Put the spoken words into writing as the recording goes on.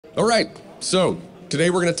All right, so today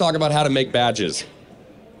we're going to talk about how to make badges.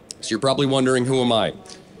 So you're probably wondering, who am I?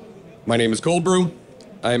 My name is c0ldbru.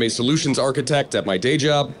 I am a solutions architect at my day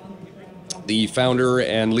job, the founder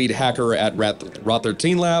and lead hacker at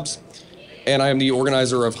Rot13 Labs, and I am the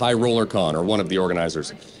organizer of High Roller Con, or one of the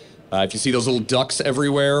organizers. If you see those little ducks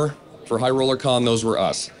everywhere for High Roller Con, those were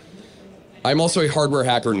us. I'm also a hardware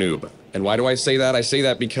hacker noob. And why do I say that? I say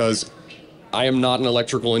that because I am not an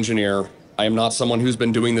electrical engineer. I am not someone who's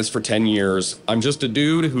been doing this for 10 years. I'm just a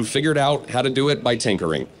dude who figured out how to do it by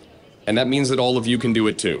tinkering. And that means that all of you can do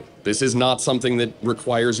it too. This is not something that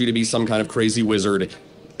requires you to be some kind of crazy wizard.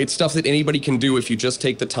 It's stuff that anybody can do if you just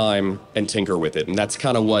take the time and tinker with it. And that's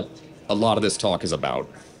kind of what a lot of this talk is about.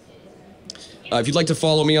 If you'd like to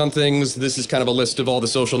follow me on things, this is kind of a list of all the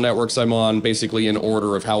social networks I'm on, basically in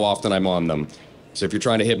order of how often I'm on them. So if you're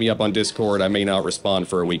trying to hit me up on Discord, I may not respond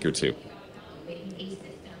for a week or two.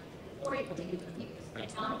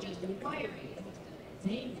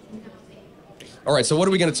 All right, so what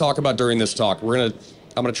are we going to talk about during this talk? I'm going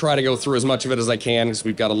to try to go through as much of it as I can because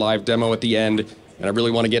we've got a live demo at the end, and I really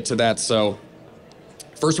want to get to that. So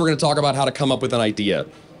first, we're going to talk about how to come up with an idea.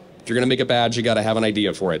 If you're going to make a badge, you got to have an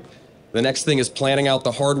idea for it. The next thing is planning out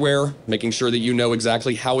the hardware, making sure that you know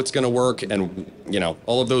exactly how it's going to work and,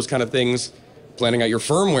 all of those kind of things. Planning out your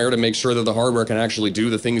firmware to make sure that the hardware can actually do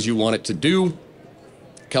the things you want it to do.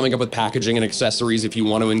 Coming up with packaging and accessories if you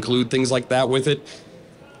want to include things like that with it.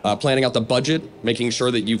 Planning out the budget, making sure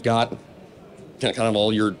that you've got kind of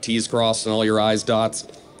all your T's crossed and all your I's dots,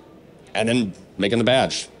 and then making the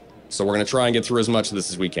badge. So we're going to try and get through as much of this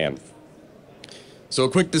as we can. So a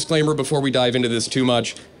quick disclaimer before we dive into this too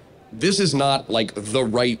much. This is not like the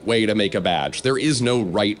right way to make a badge. There is no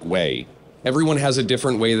right way. Everyone has a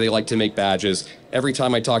different way they like to make badges. Every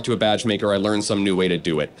time I talk to a badge maker, I learn some new way to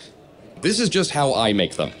do it. This is just how I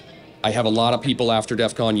make them. I have a lot of people after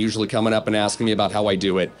DEF CON usually coming up and asking me about how I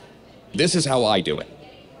do it. This is how I do it.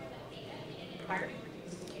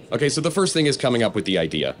 Okay, so the first thing is coming up with the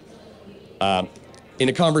idea. In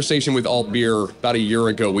a conversation with c0ldbru about a year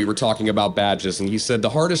ago, we were talking about badges, and he said the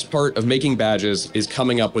hardest part of making badges is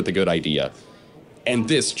coming up with a good idea. And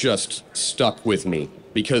this just stuck with me,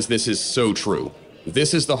 because this is so true.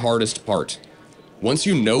 This is the hardest part. Once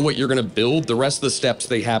you know what you're going to build, the rest of the steps,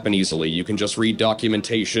 they happen easily. You can just read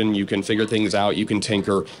documentation, you can figure things out, you can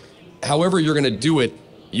tinker. However you're going to do it,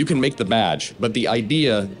 you can make the badge. But the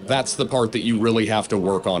idea, that's the part that you really have to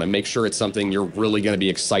work on and make sure it's something you're really going to be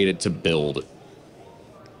excited to build.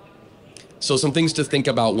 So some things to think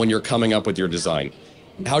about when you're coming up with your design.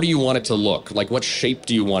 How do you want it to look? Like, what shape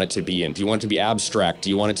do you want it to be in? Do you want it to be abstract?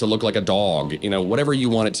 Do you want it to look like a dog? Whatever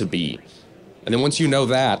you want it to be. And then once you know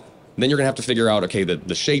that, then you're going to have to figure out, okay,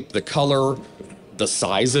 the shape, the color, the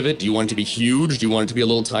size of it. Do you want it to be huge? Do you want it to be a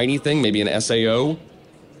little tiny thing, maybe an SAO?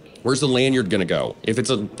 Where's the lanyard going to go? If it's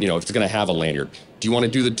if it's going to have a lanyard. Do you want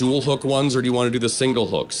to do the dual hook ones or do you want to do the single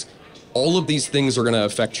hooks? All of these things are going to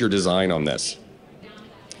affect your design on this.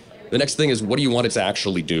 The next thing is, what do you want it to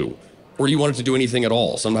actually do? Or do you want it to do anything at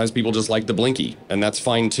all? Sometimes people just like the blinky, and that's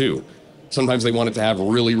fine too. Sometimes they want it to have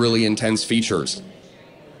really, really intense features.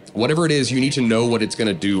 Whatever it is, you need to know what it's going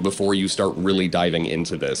to do before you start really diving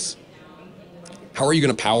into this. How are you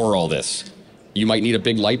going to power all this? You might need a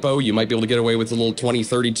big LiPo. You might be able to get away with the little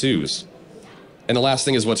 2032s. And the last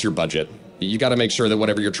thing is, what's your budget? You got to make sure that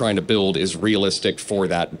whatever you're trying to build is realistic for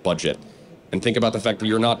that budget. And think about the fact that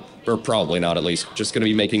you're not, or probably not at least, just going to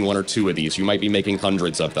be making one or two of these. You might be making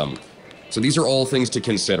hundreds of them. So these are all things to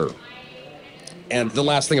consider. And the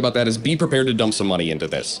last thing about that is, be prepared to dump some money into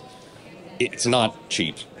this. It's not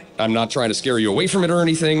cheap. I'm not trying to scare you away from it or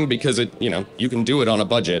anything, because you can do it on a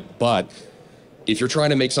budget. But if you're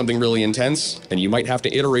trying to make something really intense, and you might have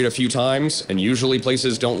to iterate a few times, and usually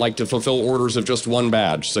places don't like to fulfill orders of just one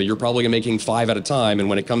badge, so you're probably making 5 at a time, and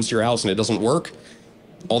when it comes to your house and it doesn't work,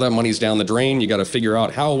 all that money's down the drain. You got to figure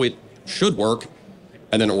out how it should work,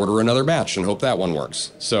 and then order another batch and hope that one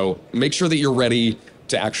works. So make sure that you're ready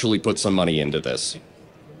to actually put some money into this.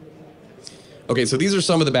 Okay, so these are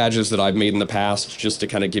some of the badges that I've made in the past, just to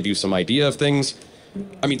kind of give you some idea of things.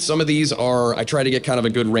 I mean, some of these are, I try to get kind of a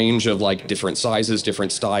good range of like different sizes,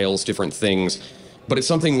 different styles, different things, but it's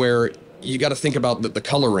something where you got to think about the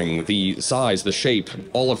coloring, the size, the shape,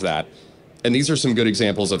 all of that. And these are some good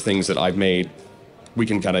examples of things that I've made. We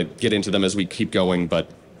can kind of get into them as we keep going, but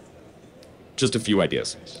just a few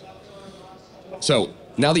ideas. So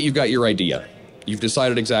now that you've got your idea, you've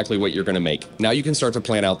decided exactly what you're going to make. Now you can start to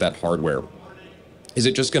plan out that hardware. Is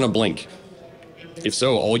it just going to blink? If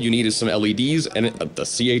so, all you need is some LEDs, and the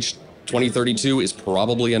CH2032 is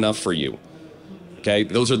probably enough for you. Okay,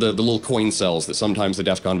 those are the little coin cells that sometimes the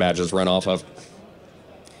DEF CON badges run off of.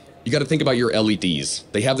 You got to think about your LEDs.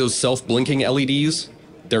 They have those self-blinking LEDs.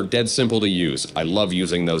 They're dead simple to use. I love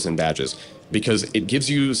using those in badges because it gives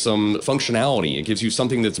you some functionality. It gives you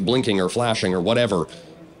something that's blinking or flashing or whatever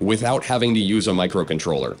without having to use a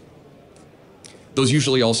microcontroller. Those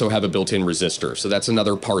usually also have a built-in resistor, so that's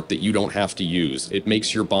another part that you don't have to use. It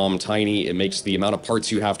makes your BOM tiny. It makes the amount of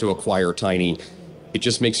parts you have to acquire tiny. It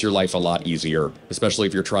just makes your life a lot easier, especially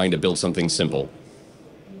if you're trying to build something simple.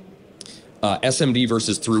 SMD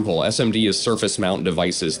versus through-hole. SMD is surface mount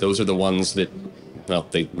devices. Those are the ones that, well,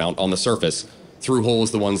 they mount on the surface. Through-hole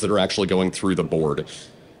is the ones that are actually going through the board.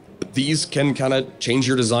 These can kind of change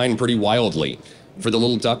your design pretty wildly. For the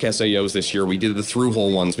little duck SAOs this year, we did the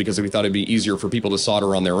through-hole ones because we thought it'd be easier for people to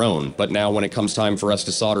solder on their own. But now when it comes time for us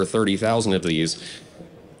to solder 30,000 of these,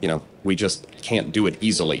 you know, we just can't do it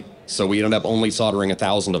easily. So we ended up only soldering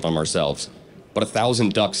 1,000 of them ourselves. But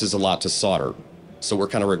 1,000 ducks is a lot to solder. So we're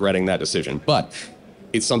kind of regretting that decision. But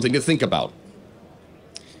it's something to think about.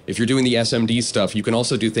 If you're doing the SMD stuff, you can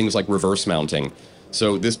also do things like reverse mounting.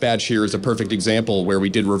 So this badge here is a perfect example where we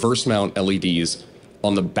did reverse mount LEDs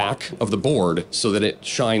on the back of the board so that it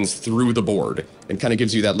shines through the board and kind of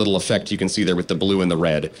gives you that little effect you can see there with the blue and the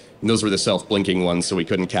red. And those were the self-blinking ones, so we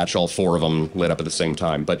couldn't catch all 4 of them lit up at the same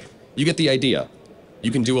time. But you get the idea. You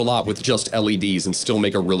can do a lot with just LEDs and still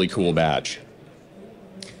make a really cool badge.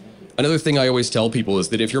 Another thing I always tell people is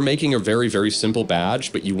that if you're making a very, very simple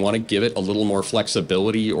badge, but you want to give it a little more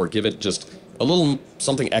flexibility or give it just a little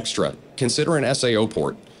something extra, consider an SAO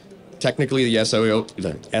port. Technically, the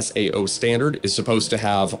SAO standard is supposed to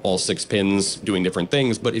have all 6 pins doing different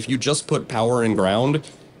things, but if you just put power and ground,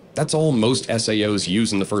 that's all most SAOs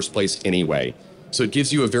use in the first place anyway. So it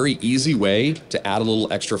gives you a very easy way to add a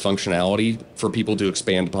little extra functionality for people to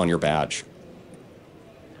expand upon your badge.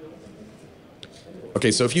 Okay,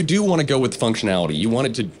 so if you do want to go with functionality, you want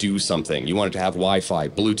it to do something, you want it to have Wi-Fi,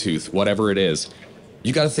 Bluetooth, whatever it is,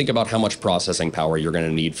 you got to think about how much processing power you're going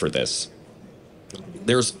to need for this.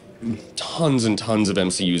 There's tons and tons of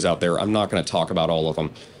MCUs out there. I'm not going to talk about all of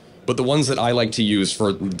them. But the ones that I like to use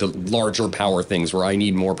for the larger power things where I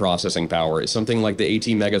need more processing power is something like the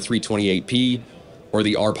ATmega 328P or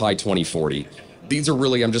the RPi 2040. These are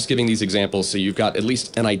really, I'm just giving these examples so you've got at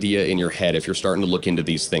least an idea in your head if you're starting to look into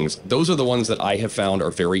these things. Those are the ones that I have found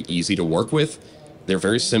are very easy to work with. They're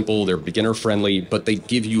very simple, they're beginner friendly, but they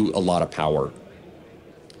give you a lot of power.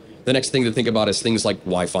 The next thing to think about is things like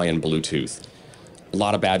Wi-Fi and Bluetooth. A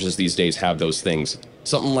lot of badges these days have those things.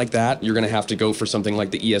 Something like that, you're going to have to go for something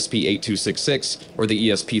like the ESP8266 or the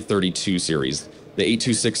ESP32 series. The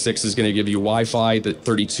 8266 is going to give you Wi-Fi, the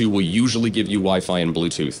 32 will usually give you Wi-Fi and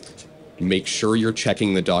Bluetooth. Make sure you're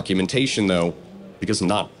checking the documentation though, because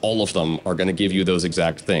not all of them are going to give you those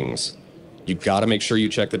exact things. You got to make sure you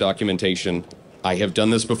check the documentation. I have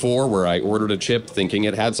done this before where I ordered a chip thinking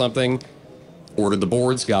it had something, ordered the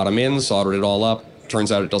boards, got them in, soldered it all up.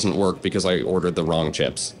 Turns out it doesn't work because I ordered the wrong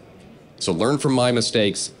chips. So learn from my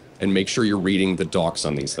mistakes and make sure you're reading the docs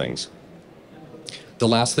on these things. The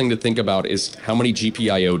last thing to think about is how many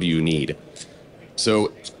GPIO do you need?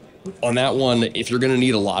 So on that one, if you're going to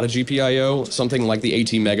need a lot of GPIO, something like the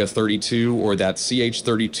ATmega 32 or that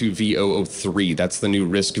CH32V003, that's the new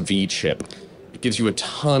RISC-V chip. It gives you a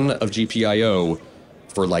ton of GPIO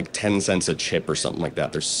for like 10 cents a chip or something like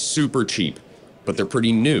that. They're super cheap, but they're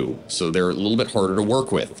pretty new, so they're a little bit harder to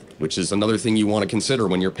work with, which is another thing you want to consider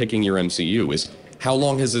when you're picking your MCU is how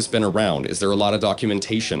long has this been around? Is there a lot of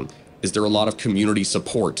documentation? Is there a lot of community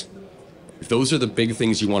support? Those are the big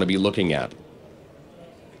things you want to be looking at.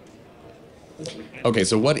 Okay,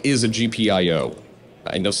 so what is a GPIO?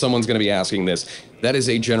 I know someone's going to be asking this. That is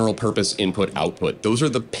a general purpose input-output. Those are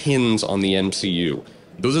the pins on the MCU.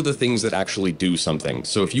 Those are the things that actually do something.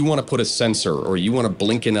 So if you want to put a sensor or you want to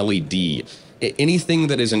blink an LED, anything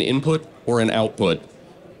that is an input or an output,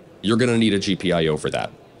 you're going to need a GPIO for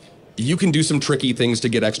that. You can do some tricky things to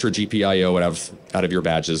get extra GPIO out of your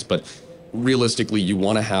badges, but realistically, you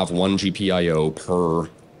want to have 1 GPIO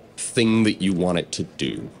per thing that you want it to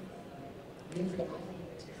do.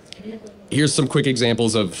 Here's some quick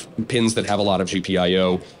examples of pins that have a lot of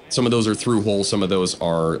GPIO. Some of those are through hole, some of those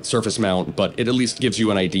are surface mount, but it at least gives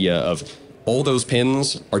you an idea of all those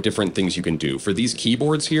pins are different things you can do. For these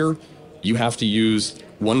keyboards here, you have to use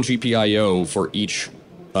 1 GPIO for each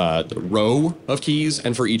row of keys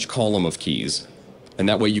and for each column of keys. And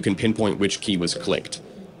that way you can pinpoint which key was clicked.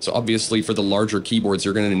 So obviously for the larger keyboards,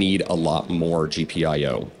 you're going to need a lot more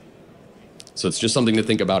GPIO. So it's just something to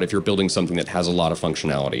think about if you're building something that has a lot of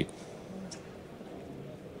functionality.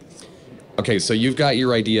 Okay, so you've got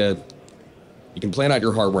your idea. You can plan out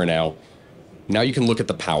your hardware now. Now you can look at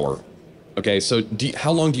the power. Okay, so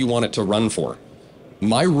how long do you want it to run for?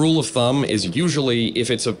 My rule of thumb is usually if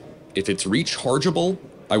it's rechargeable,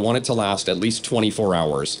 I want it to last at least 24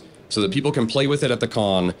 hours so that people can play with it at the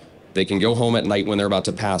con. They can go home at night when they're about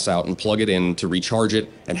to pass out and plug it in to recharge it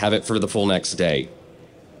and have it for the full next day.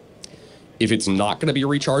 If it's not going to be a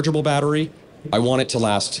rechargeable battery, I want it to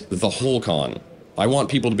last the whole con. I want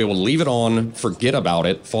people to be able to leave it on, forget about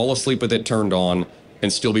it, fall asleep with it turned on,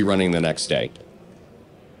 and still be running the next day.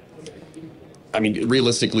 I mean,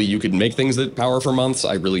 realistically, you could make things that power for months.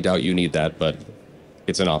 I really doubt you need that, but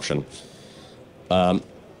it's an option.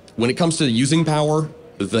 When it comes to using power,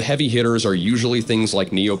 the heavy hitters are usually things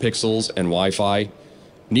like NeoPixels and Wi-Fi.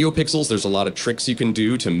 NeoPixels, there's a lot of tricks you can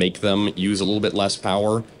do to make them use a little bit less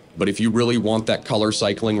power, but if you really want that color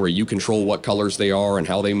cycling where you control what colors they are and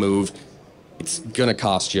how they move, it's gonna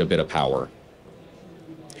cost you a bit of power.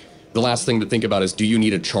 The last thing to think about is, do you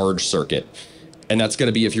need a charge circuit? And that's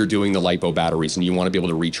gonna be if you're doing the LiPo batteries and you wanna be able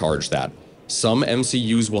to recharge that. Some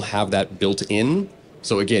MCUs will have that built in.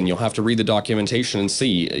 So again, you'll have to read the documentation and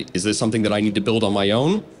see, is this something that I need to build on my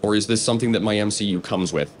own, or is this something that my MCU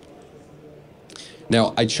comes with?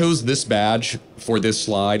 Now, I chose this badge for this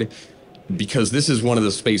slide because this is one of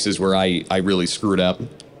the spaces where I really screwed up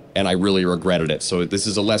and I really regretted it. So this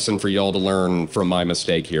is a lesson for y'all to learn from my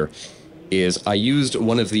mistake here, is I used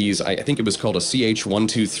one of these, I think it was called a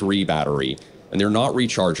CH123 battery, and they're not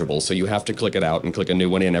rechargeable, so you have to click it out and click a new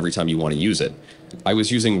one in every time you want to use it. I was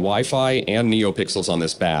using Wi-Fi and NeoPixels on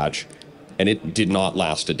this badge, and it did not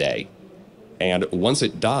last a day. And once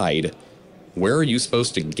it died, where are you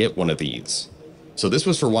supposed to get one of these? So this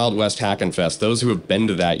was for Wild West Hackin' Fest. Those who have been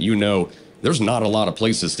to that, you know, there's not a lot of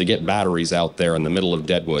places to get batteries out there in the middle of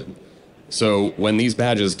Deadwood. So when these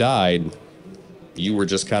badges died, you were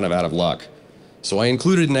just kind of out of luck. So I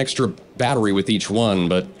included an extra battery with each one,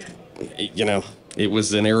 but, you know, it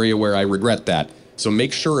was an area where I regret that. So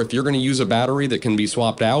make sure if you're going to use a battery that can be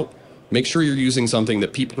swapped out, make sure you're using something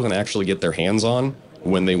that people can actually get their hands on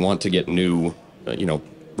when they want to get new,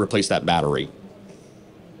 replace that battery.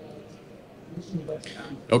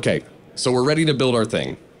 Okay, so we're ready to build our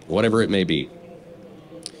thing, whatever it may be.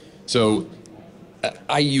 So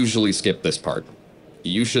I usually skip this part.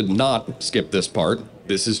 You should not skip this part.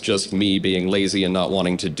 This is just me being lazy and not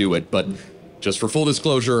wanting to do it, but just for full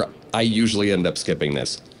disclosure, I usually end up skipping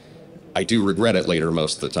this. I do regret it later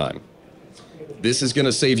most of the time. This is going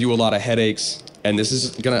to save you a lot of headaches, and this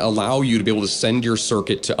is going to allow you to be able to send your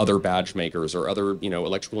circuit to other badge makers or other,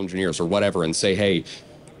 electrical engineers or whatever and say, hey,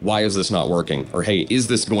 why is this not working? Or hey, is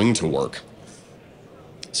this going to work?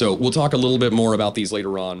 So we'll talk a little bit more about these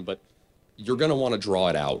later on, but you're going to want to draw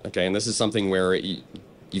it out, okay? And this is something where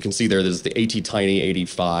you can see there's the AT-Tiny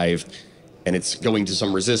 85, and it's going to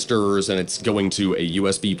some resistors, and it's going to a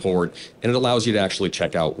USB port, and it allows you to actually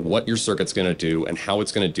check out what your circuit's going to do and how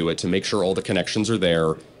it's going to do it to make sure all the connections are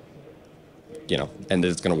there, and that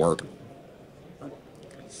it's going to work.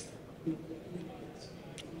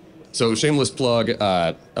 So shameless plug,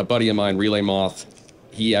 a buddy of mine, Relay Moth,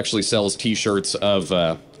 he actually sells t-shirts of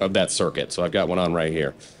that circuit, so I've got one on right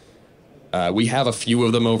here. We have a few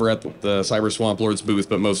of them over at the Cyber Swamp Lord's booth,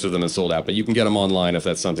 but most of them is sold out. But you can get them online if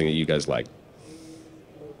that's something that you guys like.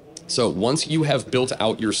 So once you have built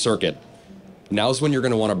out your circuit, now's when you're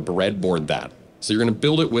going to want to breadboard that. So you're going to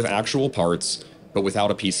build it with actual parts, but without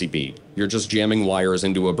a PCB. You're just jamming wires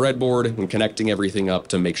into a breadboard and connecting everything up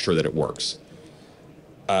to make sure that it works.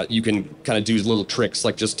 You can kind of do little tricks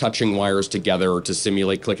like just touching wires together to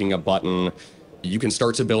simulate clicking a button. You can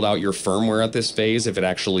start to build out your firmware at this phase if it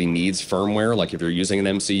actually needs firmware, like if you're using an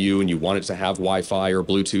MCU and you want it to have Wi-Fi or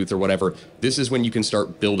Bluetooth or whatever. This is when you can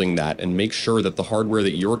start building that and make sure that the hardware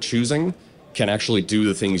that you're choosing can actually do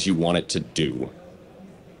the things you want it to do.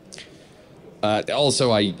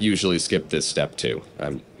 Also, I usually skip this step too.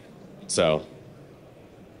 So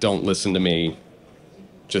don't listen to me.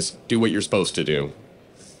 Just do what you're supposed to do.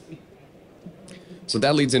 So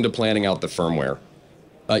that leads into planning out the firmware.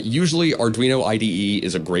 Usually Arduino IDE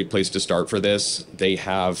is a great place to start for this. They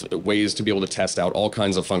have ways to be able to test out all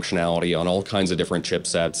kinds of functionality on all kinds of different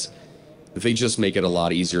chipsets. They just make it a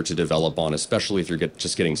lot easier to develop on, especially if you're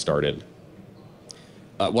just getting started.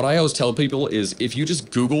 What I always tell people is if you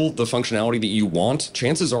just Google the functionality that you want,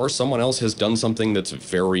 chances are someone else has done something that's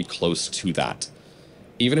very close to that.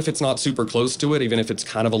 Even if it's not super close to it, even if it's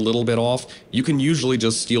kind of a little bit off, you can usually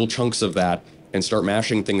just steal chunks of that and start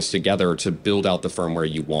mashing things together to build out the firmware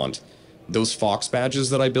you want. Those Fox badges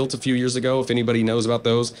that I built a few years ago, if anybody knows about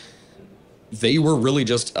those, they were really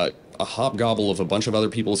just a hobgobble of a bunch of other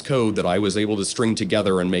people's code that I was able to string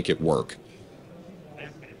together and make it work.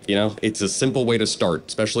 It's a simple way to start,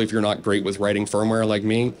 especially if you're not great with writing firmware like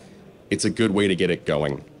me. It's a good way to get it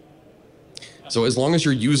going. So as long as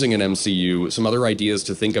you're using an MCU, some other ideas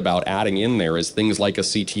to think about adding in there is things like a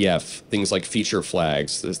CTF, things like feature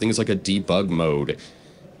flags, there's things like a debug mode,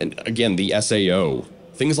 and again, the SAO.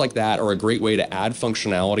 Things like that are a great way to add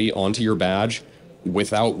functionality onto your badge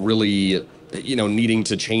without really, needing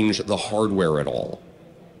to change the hardware at all.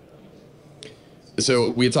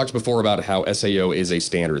 So we had talked before about how SAO is a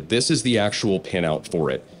standard. This is the actual pinout for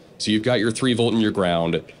it. So you've got your 3-volt in your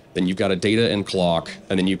ground, then you've got a data and clock,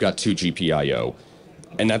 and then you've got 2 GPIO.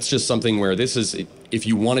 And that's just something where this is, if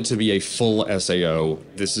you want it to be a full SAO,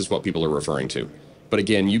 this is what people are referring to. But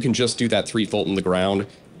again, you can just do that 3-volt in the ground,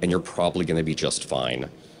 and you're probably going to be just fine.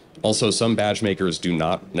 Also, some badge makers do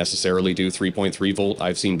not necessarily do 3.3 volt.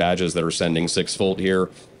 I've seen badges that are sending 6 volt here.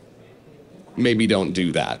 Maybe don't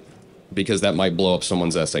do that, because that might blow up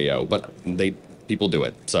someone's SAO, but people do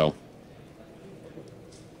it, so.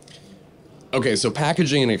 Okay, so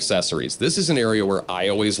packaging and accessories. This is an area where I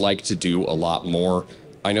always like to do a lot more.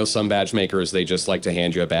 I know some badge makers, they just like to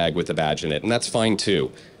hand you a bag with a badge in it, and that's fine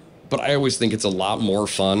too. But I always think it's a lot more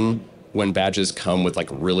fun when badges come with like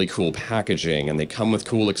really cool packaging and they come with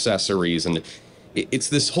cool accessories, and it's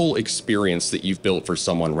this whole experience that you've built for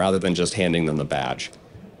someone rather than just handing them the badge.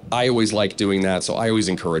 I always like doing that, so I always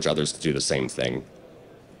encourage others to do the same thing.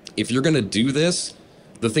 If you're going to do this,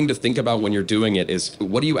 the thing to think about when you're doing it is,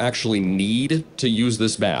 what do you actually need to use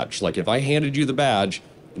this badge? Like if I handed you the badge,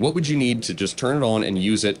 what would you need to just turn it on and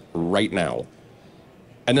use it right now?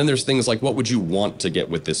 And then there's things like, what would you want to get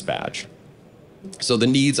with this badge? So the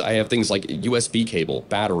needs, I have things like USB cable,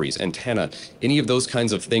 batteries, antenna, any of those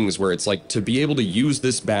kinds of things where it's like, to be able to use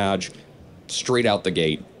this badge straight out the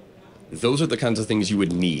gate, those are the kinds of things you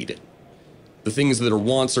would need. The things that are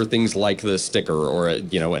wants are things like the sticker or,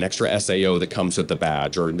 an extra SAO that comes with the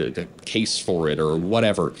badge, or a case for it, or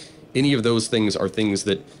whatever. Any of those things are things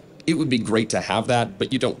that it would be great to have that,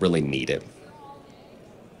 but you don't really need it.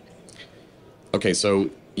 Okay,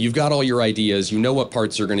 so you've got all your ideas, you know what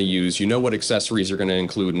parts you're going to use, you know what accessories you're going to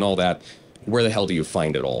include and all that. Where the hell do you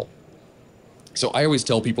find it all? So I always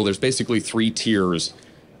tell people there's basically 3 tiers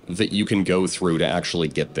that you can go through to actually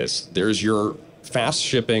get this. There's your fast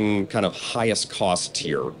shipping, kind of highest cost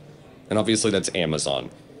tier, and obviously that's Amazon.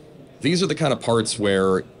 These are the kind of parts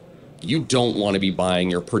where you don't want to be buying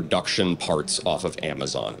your production parts off of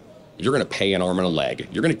Amazon. You're going to pay an arm and a leg.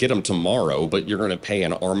 You're going to get them tomorrow, but you're going to pay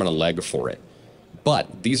an arm and a leg for it.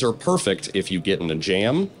 But these are perfect if you get in a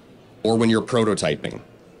jam or when you're prototyping.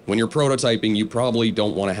 When you're prototyping, you probably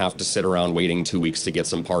don't want to have to sit around waiting 2 weeks to get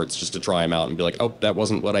some parts just to try them out and be like, oh, that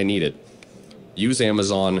wasn't what I needed. Use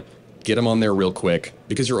Amazon, get them on there real quick,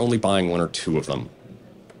 because you're only buying 1 or 2 of them.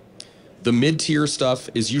 The mid-tier stuff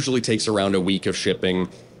usually takes around a week of shipping.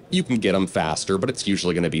 You can get them faster, but it's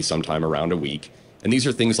usually going to be sometime around a week. And these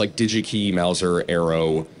are things like DigiKey, Mauser,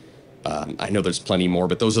 Arrow. I know there's plenty more,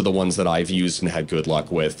 but those are the ones that I've used and had good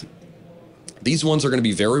luck with. These ones are going to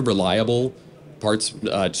be very reliable parts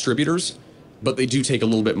distributors, but they do take a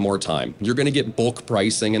little bit more time. You're going to get bulk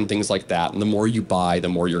pricing and things like that, and the more you buy, the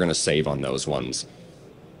more you're going to save on those ones.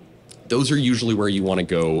 Those are usually where you want to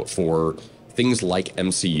go for things like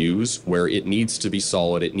MCUs, where it needs to be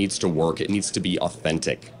solid, it needs to work, it needs to be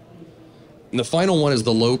authentic. And the final one is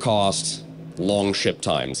the low cost, long ship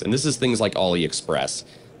times, and this is things like AliExpress.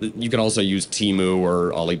 You can also use Temu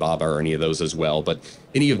or Alibaba or any of those as well, but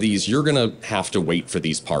any of these, you're going to have to wait for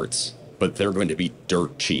these parts, but they're going to be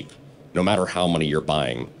dirt cheap, no matter how many you're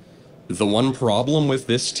buying. The one problem with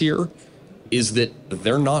this tier is that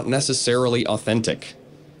they're not necessarily authentic.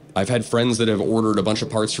 I've had friends that have ordered a bunch of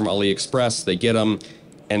parts from AliExpress, they get them,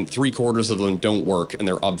 and 3/4 of them don't work, and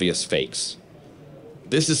they're obvious fakes.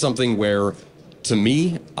 This is something where, to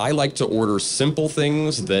me, I like to order simple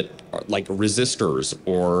things that are like resistors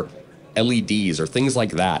or LEDs or things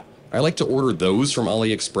like that. I like to order those from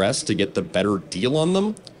AliExpress to get the better deal on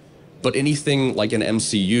them. But anything like an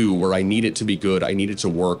MCU where I need it to be good, I need it to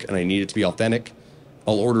work, and I need it to be authentic,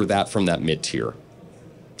 I'll order that from that mid-tier.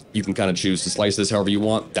 You can kind of choose to slice this however you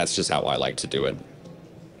want. That's just how I like to do it.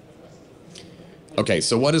 Okay,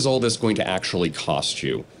 so what is all this going to actually cost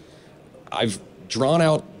you? I've drawn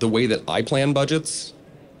out the way that I plan budgets,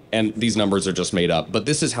 and these numbers are just made up, but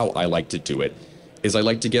this is how I like to do it, is I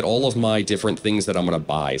like to get all of my different things that I'm going to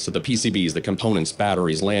buy. So the PCBs, the components,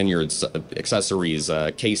 batteries, lanyards, accessories,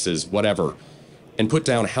 cases, whatever, and put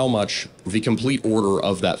down how much the complete order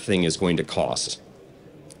of that thing is going to cost.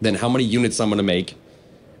 Then how many units I'm going to make,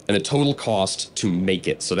 and the total cost to make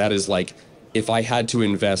it. So that is like, if I had to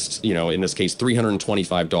invest, in this case,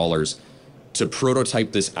 $325 to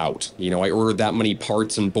prototype this out, I ordered that many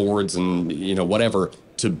parts and boards and, whatever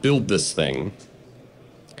to build this thing.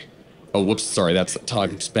 Oh, whoops, sorry, that's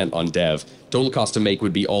time spent on dev. Total cost to make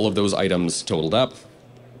would be all of those items totaled up,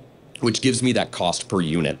 which gives me that cost per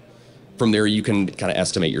unit. From there, you can kind of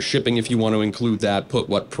estimate your shipping if you want to include that, put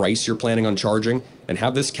what price you're planning on charging, and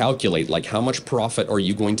have this calculate like how much profit are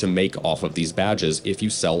you going to make off of these badges if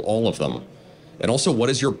you sell all of them. And also, what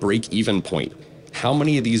is your break-even point? How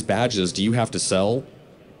many of these badges do you have to sell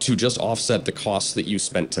to just offset the costs that you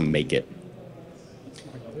spent to make it?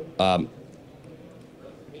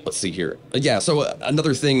 Let's see here. Yeah, so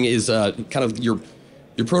another thing is kind of your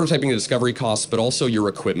prototyping and discovery costs, but also your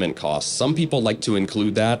equipment costs. Some people like to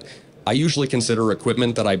include that. I usually consider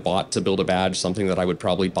equipment that I bought to build a badge something that I would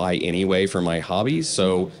probably buy anyway for my hobby,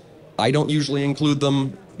 so I don't usually include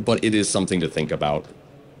them, but it is something to think about.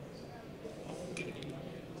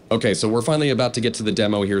 Okay, so we're finally about to get to the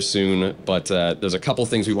demo here soon, but there's a couple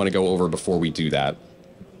things we want to go over before we do that.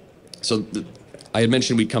 So I had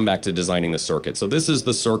mentioned we'd come back to designing the circuit. So this is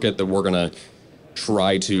the circuit that we're going to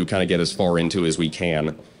try to kind of get as far into as we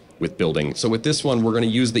can with building. So with this one, we're going to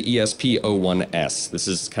use the ESP01S. This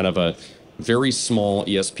is kind of a very small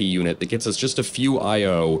ESP unit that gets us just a few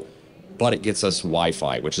I/O, but it gets us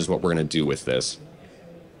Wi-Fi, which is what we're going to do with this.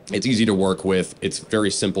 It's easy to work with. It's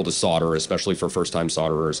very simple to solder, especially for first-time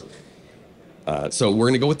solderers. So we're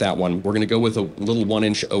going to go with that one. We're going to go with a little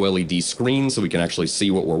 1-inch OLED screen so we can actually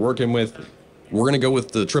see what we're working with. We're going to go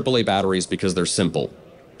with the AAA batteries because they're simple.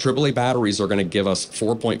 AAA batteries are going to give us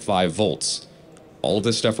 4.5 volts. All of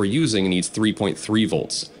this stuff we're using needs 3.3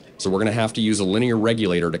 volts. So we're going to have to use a linear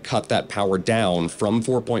regulator to cut that power down from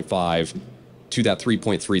 4.5 to that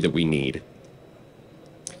 3.3 that we need.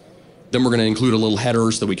 Then we're going to include a little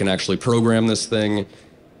header so that we can actually program this thing,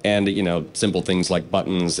 and, you know, simple things like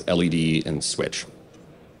buttons, LED, and switch.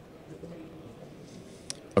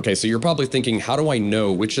 Okay, so you're probably thinking, how do I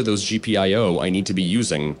know which of those GPIO I need to be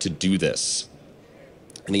using to do this?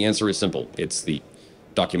 And the answer is simple. It's the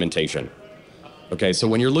documentation. Okay, so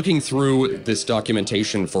when you're looking through this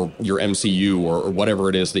documentation for your MCU or whatever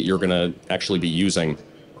it is that you're going to actually be using,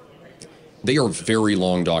 they are very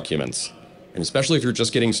long documents. And especially if you're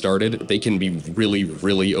just getting started, they can be really,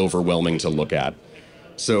 really overwhelming to look at.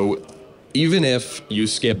 So even if you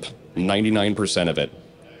skip 99% of it,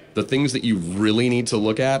 the things that you really need to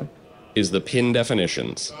look at is the pin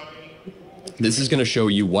definitions. This is going to show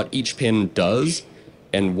you what each pin does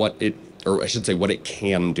and what it, or I should say what it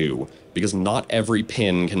can do, because not every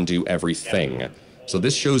pin can do everything. So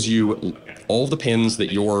this shows you all the pins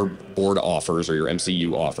that your board offers or your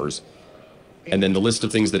MCU offers, and then the list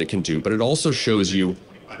of things that it can do. But it also shows you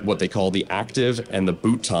what they call the active and the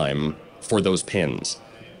boot time for those pins.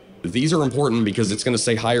 These are important because it's going to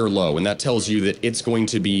say high or low, and that tells you that it's going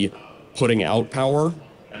to be putting out power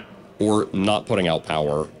or not putting out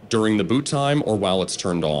power during the boot time or while it's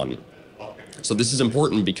turned on. So this is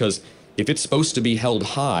important because if it's supposed to be held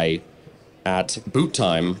high at boot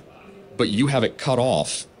time, but you have it cut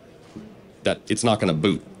off, that it's not going to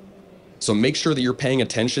boot. So make sure that you're paying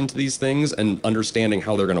attention to these things and understanding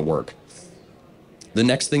how they're going to work. The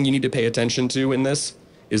next thing you need to pay attention to in this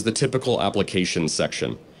is the typical application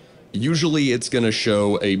section. Usually it's going to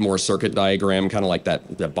show a more circuit diagram, kind of like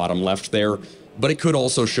that bottom left there, but it could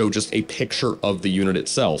also show just a picture of the unit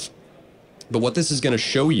itself. But what this is going to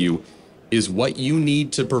show you is what you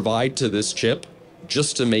need to provide to this chip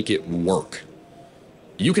just to make it work.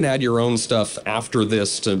 You can add your own stuff after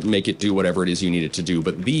this to make it do whatever it is you need it to do,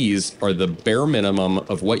 but these are the bare minimum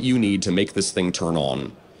of what you need to make this thing turn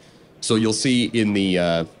on. So you'll see in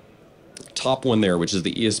the top one there, which is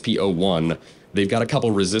the ESP01, they've got a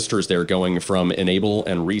couple resistors there going from enable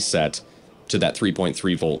and reset to that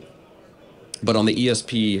 3.3 volt. But on the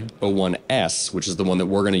ESP01S, which is the one that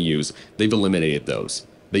we're going to use, they've eliminated those.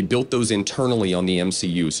 They built those internally on the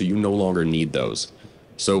MCU, so you no longer need those.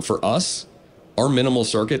 So for us, our minimal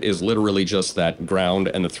circuit is literally just that ground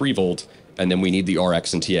and the 3 volt, and then we need the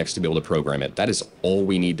RX and TX to be able to program it. That is all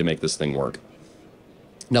we need to make this thing work.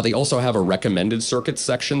 Now, they also have a recommended circuit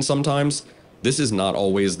section sometimes. This is not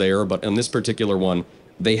always there, but in this particular one,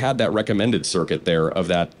 they had that recommended circuit there of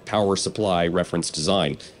that power supply reference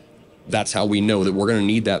design. That's how we know that we're going to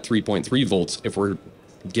need that 3.3 volts if we're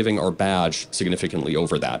giving our badge significantly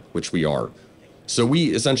over that, which we are. So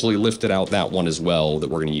we essentially lifted out that one as well that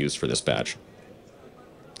we're going to use for this badge.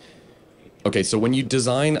 Okay, so when you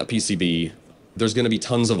design a PCB, there's going to be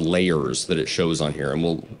tons of layers that it shows on here, and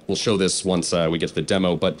we'll show this once we get to the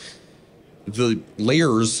demo, but the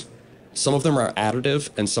layers, some of them are additive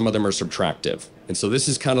and some of them are subtractive. And so this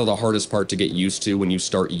is kind of the hardest part to get used to when you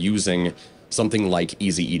start using something like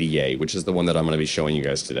Easy EDA, which is the one that I'm going to be showing you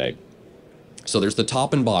guys today. So there's the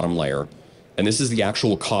top and bottom layer, and this is the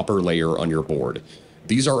actual copper layer on your board.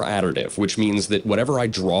 These are additive, which means that whatever I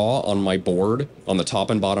draw on my board, on the top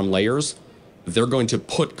and bottom layers, they're going to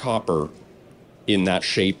put copper in that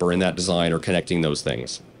shape or in that design or connecting those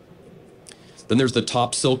things. Then there's the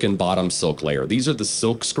top silk and bottom silk layer. These are the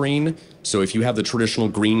silk screen. So if you have the traditional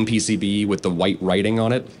green PCB with the white writing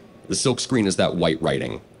on it, the silk screen is that white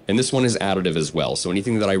writing. And this one is additive as well. So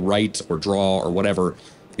anything that I write or draw or whatever,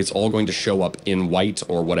 it's all going to show up in white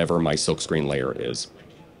or whatever my silk screen layer is.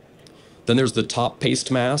 Then there's the top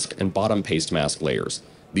paste mask and bottom paste mask layers.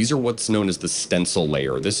 These are what's known as the stencil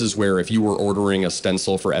layer. This is where if you were ordering a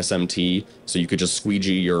stencil for SMT, so you could just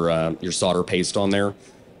squeegee your solder paste on there,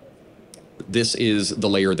 this is the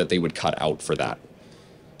layer that they would cut out for that.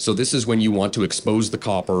 So this is when you want to expose the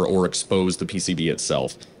copper or expose the PCB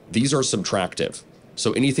itself. These are subtractive.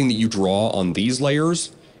 So anything that you draw on these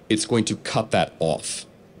layers, it's going to cut that off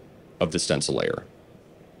of the stencil layer.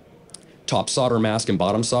 Top solder mask and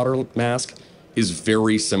bottom solder mask is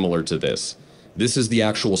very similar to this. This is the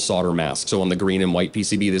actual solder mask. So on the green and white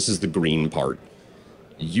PCB, this is the green part.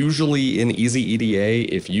 Usually in Easy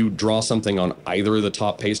EDA, if you draw something on either the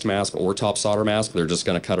top paste mask or top solder mask, they're just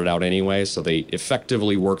going to cut it out anyway. So they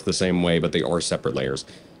effectively work the same way, but they are separate layers.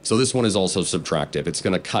 So this one is also subtractive. It's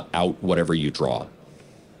going to cut out whatever you draw.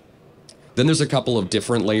 Then there's a couple of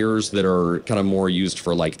different layers that are kind of more used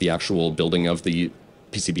for like the actual building of the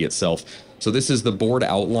PCB itself. So this is the board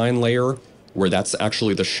outline layer, where that's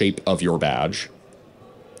actually the shape of your badge.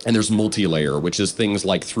 And there's multi-layer, which is things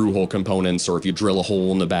like through-hole components, or if you drill a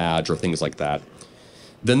hole in the badge, or things like that.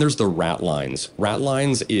 Then there's the rat lines. Rat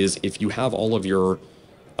lines is if you have all of your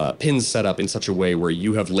pins set up in such a way where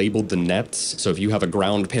you have labeled the nets. So if you have a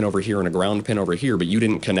ground pin over here and a ground pin over here, but you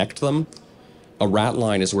didn't connect them, a rat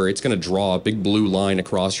line is where it's going to draw a big blue line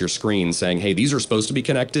across your screen saying, hey, these are supposed to be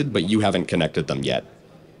connected, but you haven't connected them yet.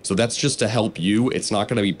 So that's just to help you. It's not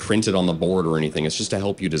going to be printed on the board or anything. It's just to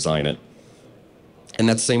help you design it. And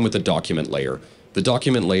that's same with the document layer. The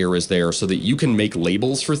document layer is there so that you can make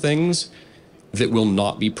labels for things that will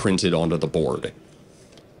not be printed onto the board.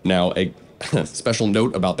 Now, a special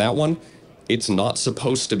note about that one, it's not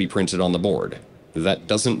supposed to be printed on the board. That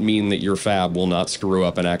doesn't mean that your fab will not screw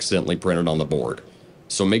up and accidentally print it on the board.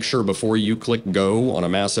 So make sure before you click go on a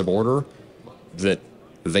massive order that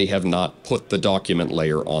they have not put the document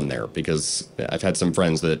layer on there, because I've had some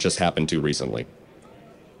friends that it just happened to recently.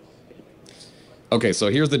 Okay,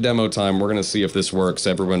 so here's the demo time. We're going to see if this works.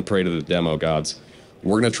 Everyone pray to the demo gods.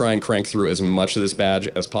 We're going to try and crank through as much of this badge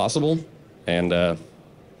as possible, and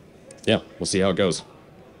yeah, we'll see how it goes.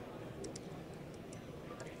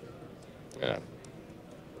 Yeah.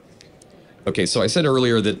 Okay, so I said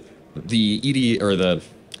earlier that the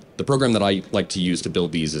the program that I like to use to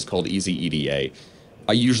build these is called Easy EDA.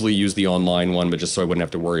 I usually use the online one, but just so I wouldn't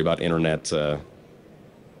have to worry about internet,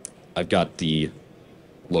 I've got the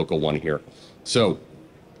local one here. So,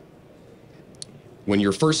 when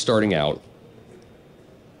you're first starting out,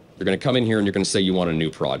 you're going to come in here and you're going to say you want a new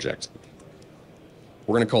project.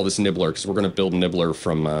 We're going to call this Nibbler because we're going to build Nibbler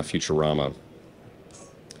from Futurama.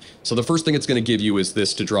 So the first thing it's going to give you is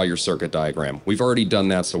this to draw your circuit diagram. We've already done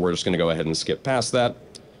that, so we're just going to go ahead and skip past that.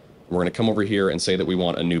 We're going to come over here and say that we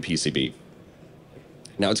want a new PCB.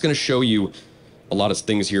 Now it's going to show you a lot of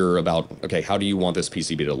things here about, okay, how do you want this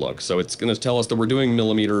PCB to look? So it's going to tell us that we're doing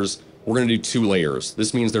millimeters. We're going to do 2 layers.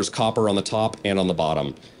 This means there's copper on the top and on the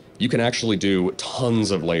bottom. You can actually do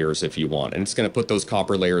tons of layers if you want, and it's going to put those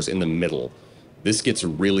copper layers in the middle. This gets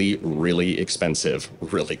really, really expensive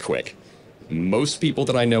really quick. Most people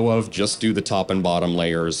that I know of just do the top and bottom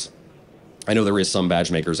layers. I know there is some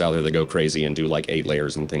badge makers out there that go crazy and do like 8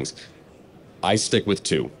 layers and things. I stick with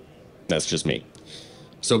 2. That's just me.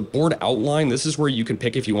 So board outline, this is where you can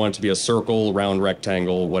pick if you want it to be a circle, round,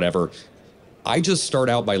 rectangle, whatever. I just start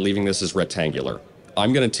out by leaving this as rectangular.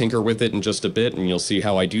 I'm going to tinker with it in just a bit, and you'll see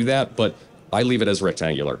how I do that, but I leave it as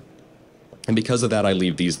rectangular. And because of that, I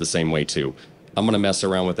leave these the same way too. I'm going to mess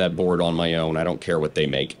around with that board on my own. I don't care what they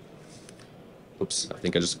make. Oops, I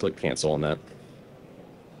think I just clicked cancel on that.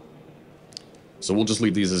 So we'll just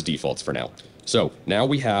leave these as defaults for now. So now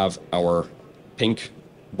we have our pink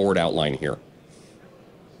board outline here.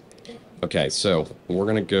 Okay, so we're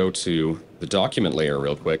going to go to the document layer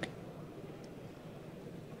real quick.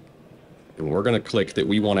 And we're going to click that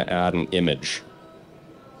we want to add an image.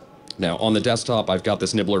 Now on the desktop, I've got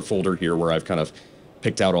this Nibbler folder here where I've kind of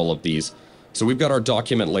picked out all of these. So we've got our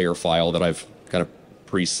document layer file that I've kind of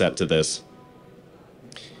preset to this.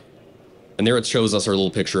 And there it shows us our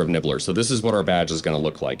little picture of Nibbler. So this is what our badge is going to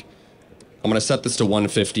look like. I'm going to set this to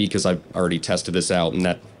 150 because I've already tested this out, and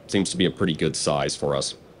that seems to be a pretty good size for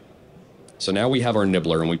us. So now we have our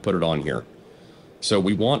Nibbler and we put it on here. So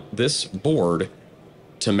we want this board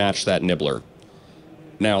to match that nibbler.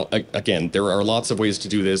 Now, again, there are lots of ways to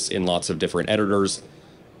do this in lots of different editors.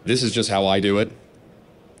 This is just how I do it.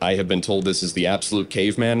 I have been told this is the absolute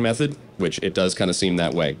caveman method, which it does kind of seem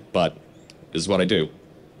that way, but this is what I do.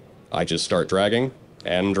 I just start dragging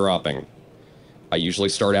and dropping. I usually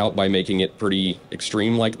start out by making it pretty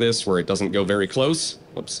extreme like this, where it doesn't go very close.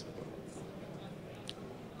 Whoops.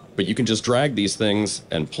 But you can just drag these things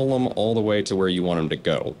and pull them all the way to where you want them to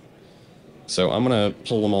go. So I'm going to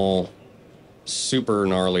pull them all super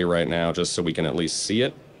gnarly right now, just so we can at least see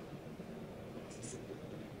it.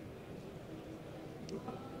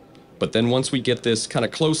 But then once we get this kind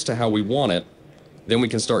of close to how we want it, then we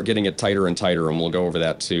can start getting it tighter and tighter, and we'll go over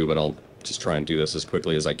that too, but I'll just try and do this as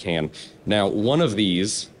quickly as I can. Now, one of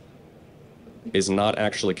these is not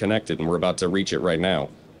actually connected, and we're about to reach it right now.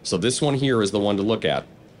 So this one here is the one to look at,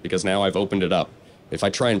 because now I've opened it up. If I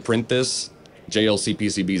try and print this,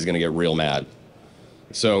 JLCPCB is going to get real mad.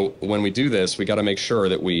 So when we do this, we got to make sure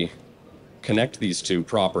that we connect these two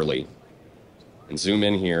properly and zoom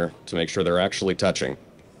in here to make sure they're actually touching.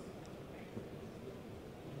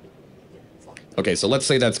 Okay, so let's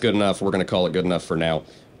say that's good enough. We're going to call it good enough for now.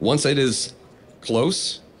 Once it is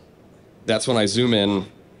close, that's when I zoom in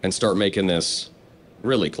and start making this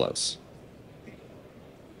really close.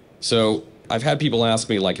 So I've had people ask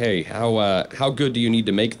me, like, hey, how good do you need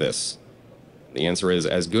to make this? The answer is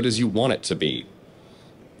as good as you want it to be.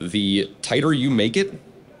 The tighter you make it,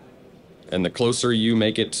 and the closer you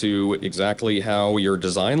make it to exactly how your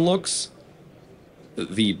design looks,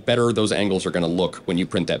 the better those angles are going to look when you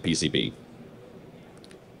print that PCB.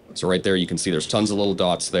 So right there, you can see there's tons of little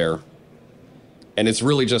dots there. And it's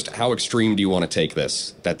really just how extreme do you want to take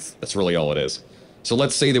this? That's really all it is. So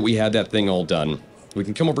let's say that we had that thing all done. We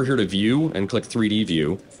can come over here to View and click 3D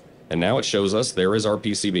View. And now it shows us there is our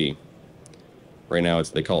PCB. Right now,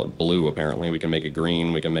 they call it blue, apparently. We can make it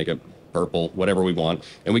green, we can make it purple, whatever we want.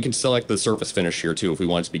 And we can select the surface finish here, too, if we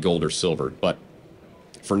want it to be gold or silver. But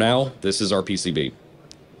for now, this is our PCB.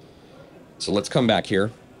 So let's come back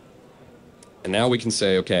here. And now we can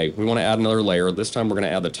say, okay, we want to add another layer. This time we're going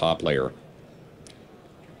to add the top layer.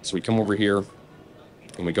 So we come over here,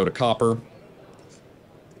 and we go to copper.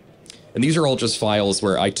 And these are all just files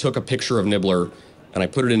where I took a picture of Nibbler, and I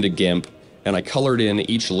put it into GIMP, and I colored in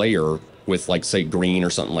each layer with, like, say, green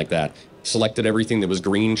or something like that. Selected everything that was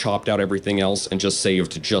green, chopped out everything else, and just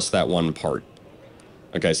saved just that one part.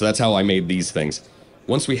 Okay, so that's how I made these things.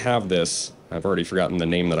 Once we have this, I've already forgotten the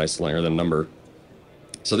name that I selected, or the number.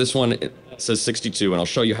 So this one, it says 62, and I'll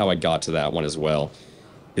show you how I got to that one as well.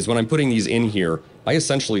 Is when I'm putting these in here, I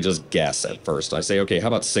essentially just guess at first. I say, okay, how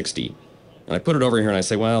about 60? And I put it over here and I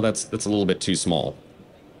say, well, that's a little bit too small.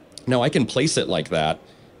 Now I can place it like that,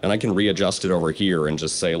 and I can readjust it over here and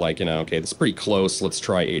just say, like, you know, okay, that's pretty close, let's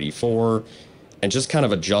try 84, and just kind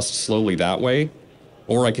of adjust slowly that way.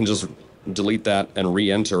 Or I can just delete that and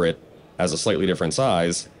re-enter it as a slightly different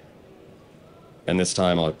size. And this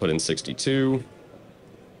time I'll put in 62.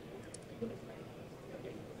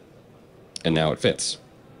 And now it fits.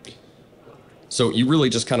 So you really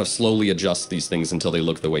just kind of slowly adjust these things until they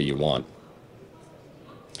look the way you want.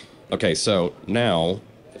 Okay, so now,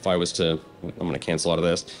 if I was to, I'm going to cancel out of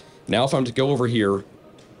this. Now if I'm to go over here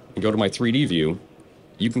and go to my 3D view,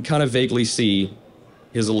 you can kind of vaguely see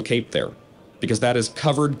his little cape there, because that is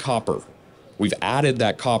covered copper. We've added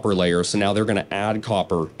that copper layer, so now they're going to add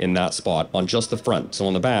copper in that spot on just the front. So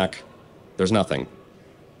on the back, there's nothing.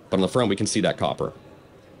 But on the front, we can see that copper.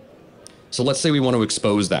 So let's say we want to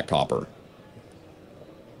expose that copper.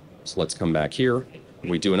 So let's come back here.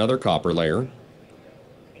 We do another copper layer.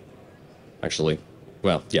 Actually,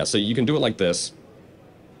 well, yeah, so you can do it like this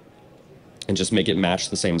and just make it match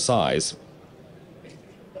the same size.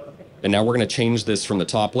 And now we're going to change this from the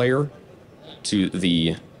top layer to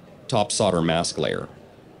the top solder mask layer.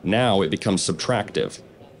 Now it becomes subtractive.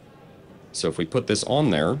 So if we put this on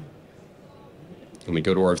there and we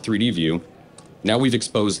go to our 3D view, now we've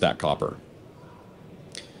exposed that copper.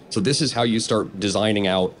 So this is how you start designing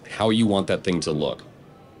out how you want that thing to look.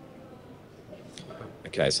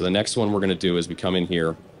 Okay, so the next one we're going to do is we come in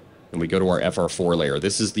here and we go to our FR4 layer.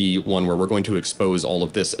 This is the one where we're going to expose all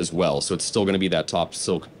of this as well. So it's still going to be that top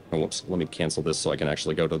silk. Oh, whoops, let me cancel this so I can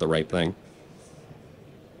actually go to the right thing.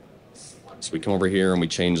 So we come over here and we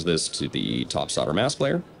change this to the top solder mask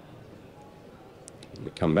layer.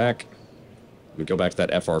 We come back. We go back to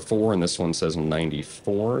that FR4, and this one says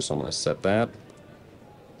 94, so I'm going to set that.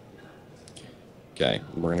 Okay,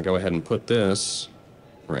 we're going to go ahead and put this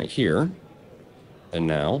right here. And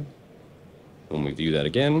now, when we view that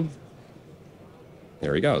again,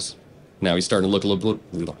 there he goes. Now he's starting to look a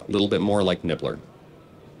little bit more like Nibbler.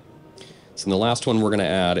 So the last one we're going to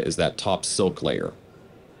add is that top silk layer.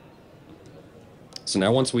 So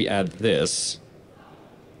now once we add this,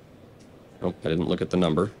 oh, I didn't look at the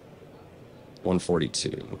number,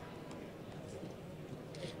 142.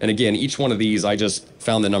 And again, each one of these, I just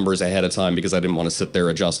found the numbers ahead of time because I didn't want to sit there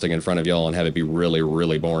adjusting in front of y'all and have it be really,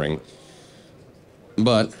 really boring.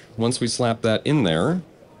 But once we slap that in there,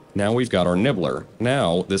 now we've got our nibbler.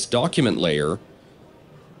 Now, this document layer,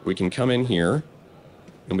 we can come in here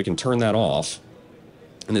and we can turn that off.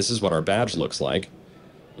 And this is what our badge looks like.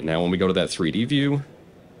 And now when we go to that 3D view,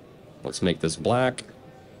 let's make this black.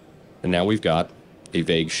 And now we've got a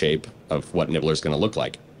vague shape of what nibbler is going to look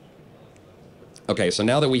like. Okay, so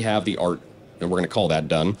now that we have the art, and we're going to call that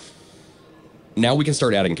done, now we can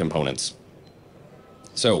start adding components.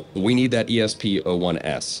 So we need that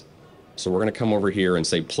ESP01S. So we're going to come over here and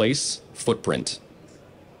say place footprint.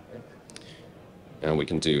 And we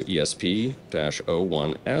can do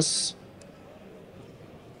ESP-01S.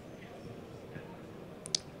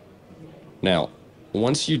 Now,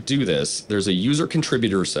 once you do this, there's a user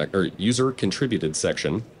contributed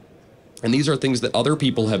section. And these are things that other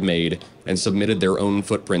people have made and submitted their own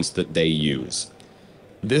footprints that they use.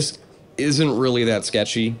 This isn't really that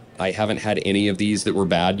sketchy. I haven't had any of these that were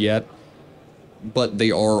bad yet, but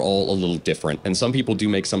they are all a little different. And some people do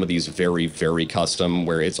make some of these very, very custom,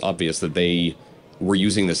 where it's obvious that they were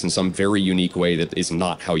using this in some very unique way that is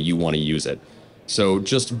not how you want to use it. So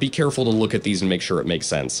just be careful to look at these and make sure it makes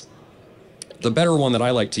sense. The better one that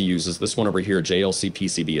I like to use is this one over here, JLC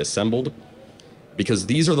PCB assembled, because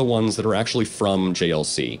these are the ones that are actually from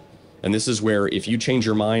JLC. And this is where if you change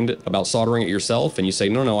your mind about soldering it yourself and you say,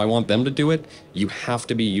 no, I want them to do it, you have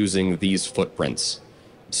to be using these footprints.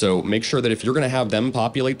 So make sure that if you're going to have them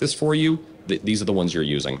populate this for you, these are the ones you're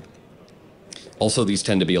using. Also, these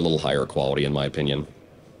tend to be a little higher quality in my opinion.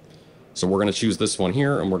 So we're going to choose this one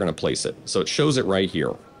here and we're going to place it. So it shows it right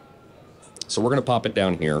here. So we're going to pop it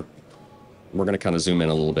down here. We're going to kind of zoom in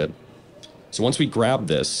a little bit. So once we grab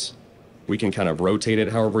this, we can kind of rotate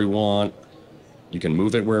it however we want. You can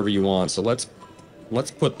move it wherever you want. So let's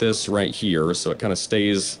put this right here so it kind of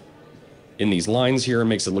stays in these lines here and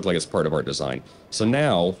makes it look like it's part of our design. So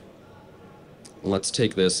now, let's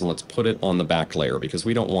take this and let's put it on the back layer because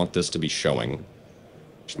we don't want this to be showing,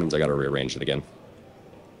 which means I got to rearrange it again.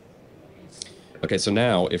 Okay, so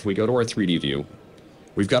now if we go to our 3D view,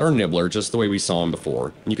 we've got our nibbler just the way we saw him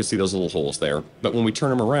before. And you can see those little holes there. But when we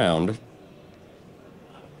turn him around,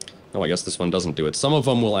 oh, I guess this one doesn't do it. Some of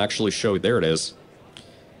them will actually show, there it is.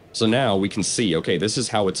 So now we can see, okay, this is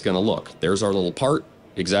how it's going to look. There's our little part,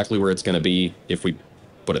 exactly where it's going to be if we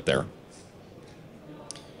put it there.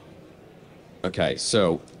 Okay,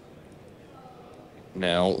 so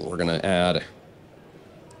now we're going to add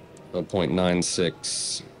a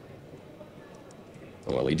 0.96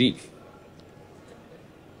 OLED.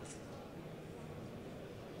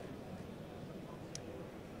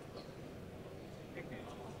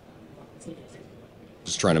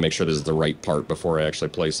 Just trying to make sure this is the right part before I actually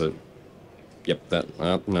place it. Yep,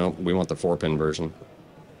 that, no, we want the 4-pin version.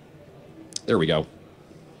 There we go.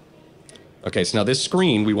 Okay, so now this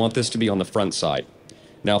screen, we want this to be on the front side.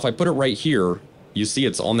 Now if I put it right here, you see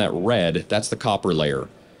it's on that red, that's the copper layer.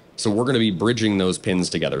 So we're going to be bridging those pins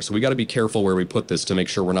together. So we got to be careful where we put this to make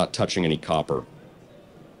sure we're not touching any copper.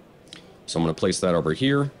 So I'm going to place that over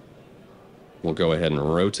here. We'll go ahead and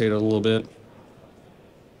rotate it a little bit.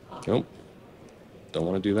 Nope. Don't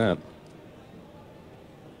want to do that.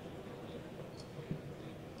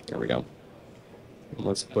 There we go.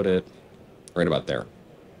 Let's put it right about there.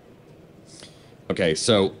 Okay,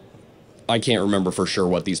 so I can't remember for sure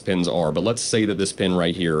what these pins are, but let's say that this pin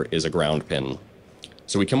right here is a ground pin.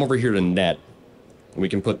 So we come over here to net, and we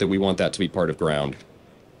can put that we want that to be part of ground.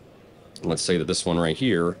 And let's say that this one right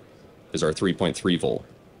here is our 3.3 volt.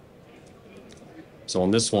 So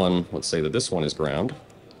on this one, let's say that this one is ground.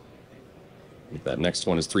 That next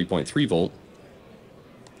one is 3.3 volt.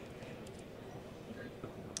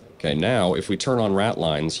 Okay, now if we turn on rat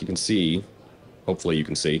lines, you can see, hopefully you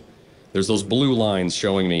can see, there's those blue lines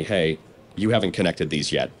showing me, hey, you haven't connected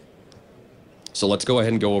these yet. So let's go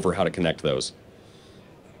ahead and go over how to connect those.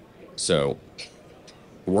 So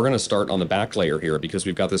we're going to start on the back layer here because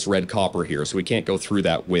we've got this red copper here, so we can't go through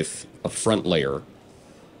that with a front layer.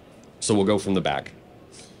 So we'll go from the back.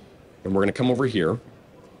 And we're going to come over here.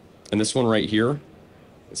 And this one right here,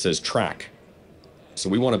 it says track. So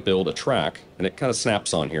we want to build a track, and it kind of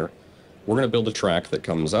snaps on here. We're going to build a track that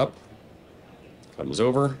comes up, comes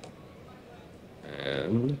over,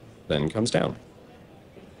 and then comes down.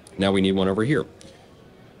 Now we need one over here.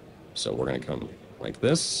 So we're going to come like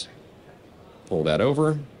this, pull that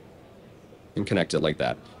over, and connect it like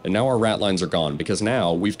that. And now our rat lines are gone because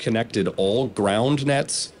now we've connected all ground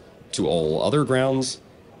nets to all other grounds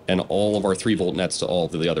and all of our 3-volt nets to all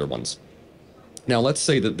of the other ones. Now let's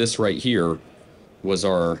say that this right here was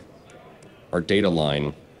our data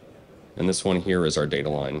line, and this one here is our data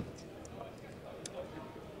line.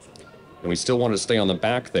 And we still want to stay on the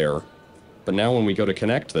back there, but now when we go to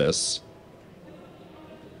connect this,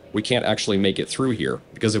 we can't actually make it through here,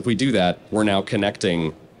 because if we do that, we're now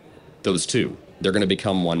connecting those two. They're going to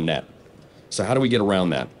become one net. So how do we get around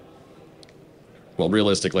that? Well,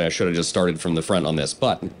 realistically, I should have just started from the front on this,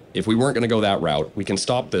 but if we weren't going to go that route, we can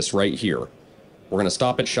stop this right here. We're going to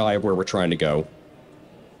stop it shy of where we're trying to go,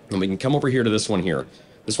 and we can come over here to this one here.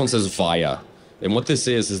 This one says via, and what this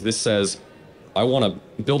is this says, I want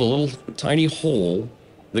to build a little tiny hole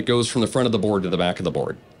that goes from the front of the board to the back of the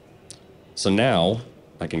board. So now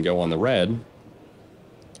I can go on the red,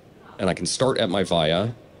 and I can start at my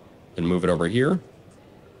via and move it over here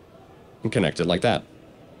and connect it like that.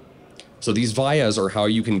 So these vias are how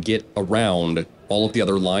you can get around all of the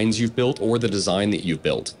other lines you've built or the design that you've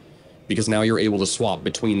built, because now you're able to swap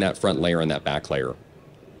between that front layer and that back layer.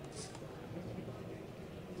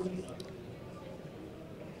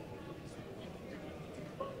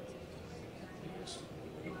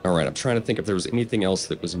 All right, I'm trying to think if there was anything else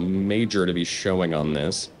that was major to be showing on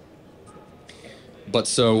this. But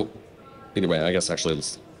so, anyway, I guess actually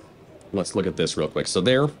let's look at this real quick. So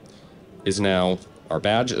there is now our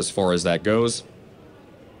badge as far as that goes.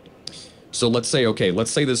 So let's say, okay, let's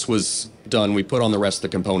say this was done. We put on the rest of the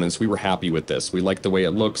components. We were happy with this. We like the way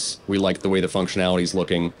it looks. We like the way the functionality is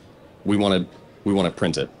looking. We want to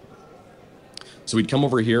print it. So we'd come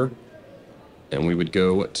over here and we would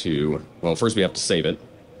go to, well, first we have to save it.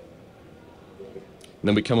 And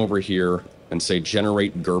then we come over here and say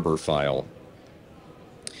generate Gerber file.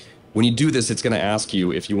 When you do this, it's going to ask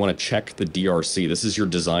you if you want to check the DRC. This is your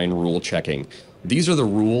design rule checking. These are the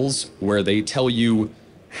rules where they tell you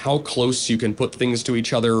how close you can put things to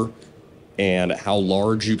each other and how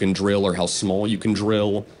large you can drill or how small you can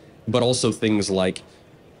drill, but also things like,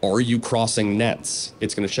 are you crossing nets?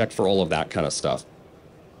 It's going to check for all of that kind of stuff.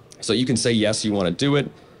 So you can say, yes, you want to do it.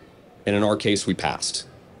 And in our case, we passed.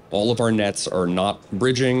 All of our nets are not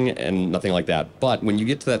bridging and nothing like that. But when you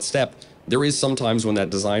get to that step, there is sometimes when that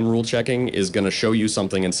design rule checking is going to show you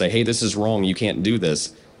something and say, hey, this is wrong, you can't do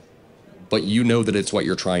this. But you know that it's what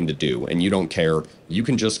you're trying to do and you don't care. You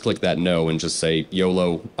can just click that no and just say,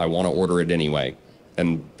 YOLO, I want to order it anyway.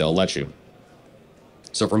 And they'll let you.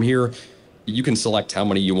 So from here, you can select how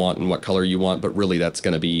many you want and what color you want, but really that's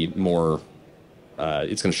going to be more,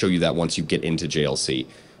 it's going to show you that once you get into JLC.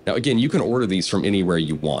 Now, again, you can order these from anywhere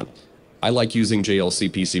you want. I like using JLC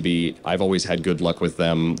PCB. I've always had good luck with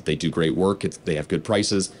them. They do great work. They have good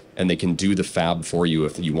prices, and they can do the fab for you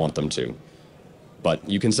if you want them to. But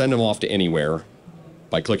you can send them off to anywhere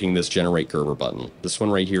by clicking this Generate Gerber button. This one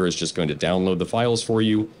right here is just going to download the files for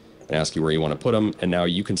you and ask you where you want to put them. And now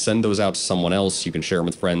you can send those out to someone else. You can share them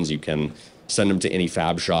with friends. You can send them to any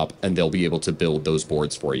fab shop, and they'll be able to build those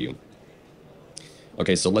boards for you.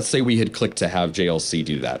 Okay, so let's say we had clicked to have JLC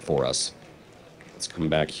do that for us. Let's come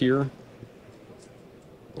back here.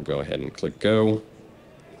 We'll go ahead and click go.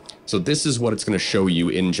 So this is what it's going to show you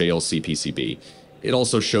in JLC PCB. It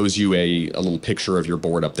also shows you a little picture of your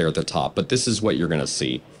board up there at the top, but this is what you're going to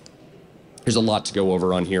see. There's a lot to go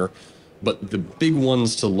over on here, but the big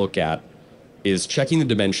ones to look at is checking the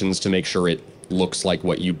dimensions to make sure it looks like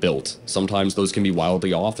what you built. Sometimes those can be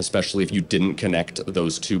wildly off, especially if you didn't connect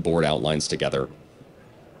those two board outlines together.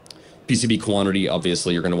 PCB quantity,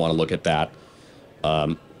 obviously, you're going to want to look at that.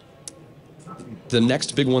 The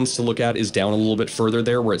next big ones to look at is down a little bit further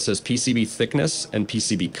there where it says PCB thickness and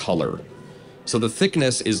PCB color. So the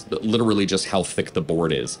thickness is literally just how thick the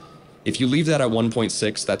board is. If you leave that at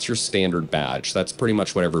 1.6, that's your standard badge. That's pretty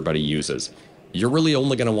much what everybody uses. You're really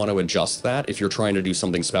only going to want to adjust that if you're trying to do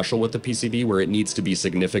something special with the PCB where it needs to be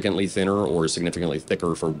significantly thinner or significantly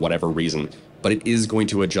thicker for whatever reason. But it is going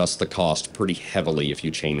to adjust the cost pretty heavily if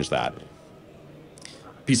you change that.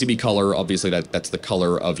 PCB color, obviously that's the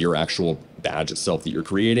color of your actual badge itself that you're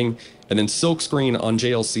creating. And then silkscreen on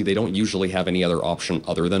JLC, they don't usually have any other option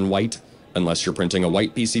other than white, unless you're printing a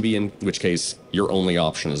white PCB, in which case your only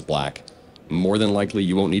option is black. More than likely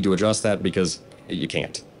you won't need to adjust that because you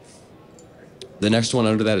can't. The next one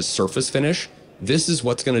under that is surface finish. This is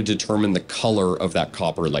what's going to determine the color of that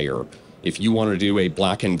copper layer. If you want to do a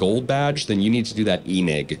black and gold badge, then you need to do that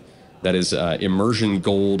ENIG. That is immersion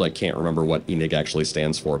gold. I can't remember what ENIG actually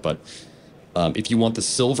stands for, but if you want the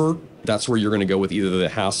silver, that's where you're going to go with either the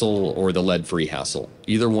hassle or the lead-free hassle.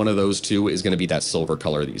 Either one of those two is going to be that silver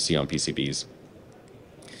color that you see on PCBs.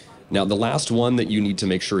 Now, the last one that you need to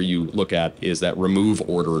make sure you look at is that remove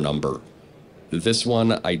order number. This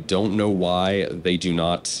one, I don't know why they do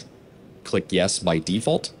not click yes by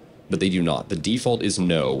default, but they do not. The default is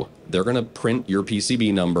no. They're going to print your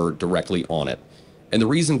PCB number directly on it. And the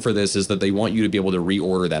reason for this is that they want you to be able to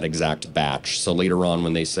reorder that exact batch. So later on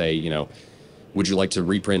when they say, you know, would you like to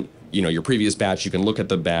reprint, you know, your previous batch, you can look at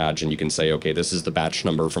the badge and you can say, okay, this is the batch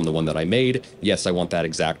number from the one that I made. Yes, I want that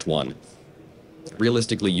exact one.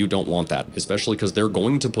 Realistically, you don't want that, especially because they're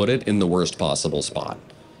going to put it in the worst possible spot.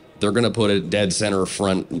 They're going to put it dead center,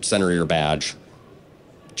 front, center of your badge.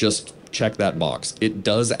 Just check that box. It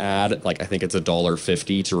does add, like, I think it's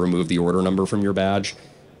 $1.50 to remove the order number from your badge.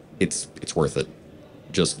 It's worth it.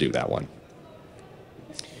 Just do that one.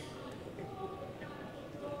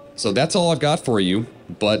 So that's all I've got for you,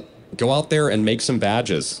 but go out there and make some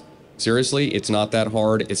badges. Seriously, it's not that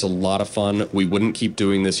hard. It's a lot of fun. We wouldn't keep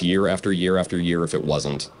doing this year after year after year if it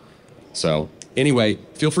wasn't. So anyway,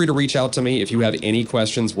 feel free to reach out to me if you have any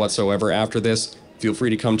questions whatsoever after this. Feel free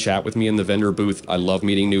to come chat with me in the vendor booth. I love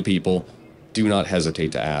meeting new people. Do not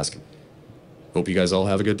hesitate to ask. Hope you guys all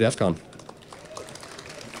have a good DEF CON.